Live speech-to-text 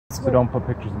So don't put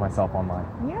pictures of myself online.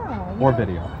 Yeah. Or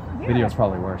video. Yeah. Video's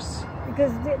probably worse.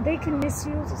 Because they can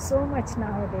misuse so much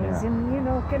nowadays, Yeah. and you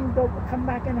know, can come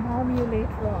back and harm you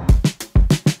later on.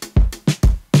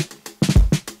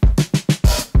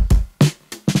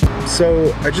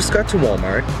 So I just got to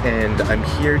Walmart and I'm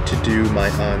here to do my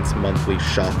aunt's monthly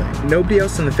shopping. Nobody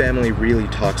else in the family really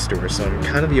talks to her, so I'm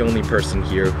kind of the only person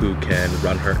here who can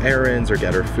run her errands or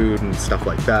get her food and stuff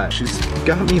like that. She's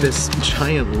got me this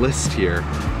giant list here.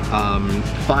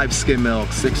 5 skim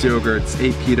milk, 6 yogurts,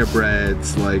 8 pita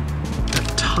breads, like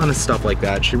a ton of stuff like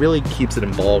that. She really keeps it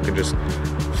in bulk and just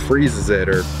freezes it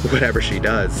or whatever she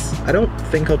does. I don't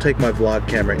think I'll take my vlog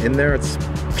camera in there. It's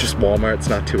just Walmart, it's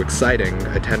not too exciting.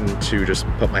 I tend to just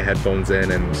put my headphones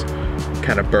in and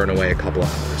kind of burn away a couple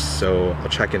hours. So I'll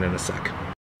check in a sec.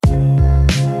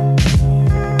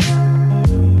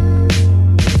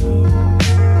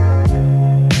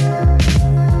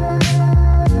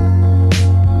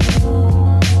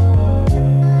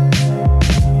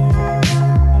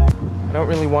 I don't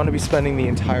really want to be spending the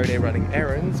entire day running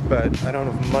errands, but I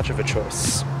don't have much of a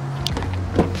choice.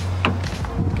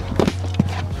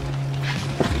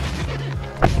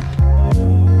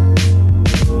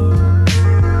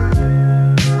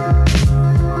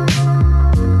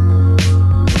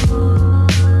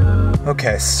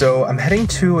 Okay, so I'm heading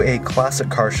to a classic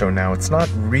car show now. It's not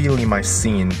really my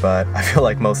scene, but I feel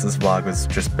like most of this vlog has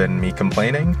just been me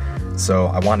complaining, so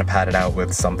I want to pad it out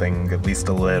with something at least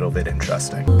a little bit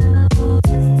interesting.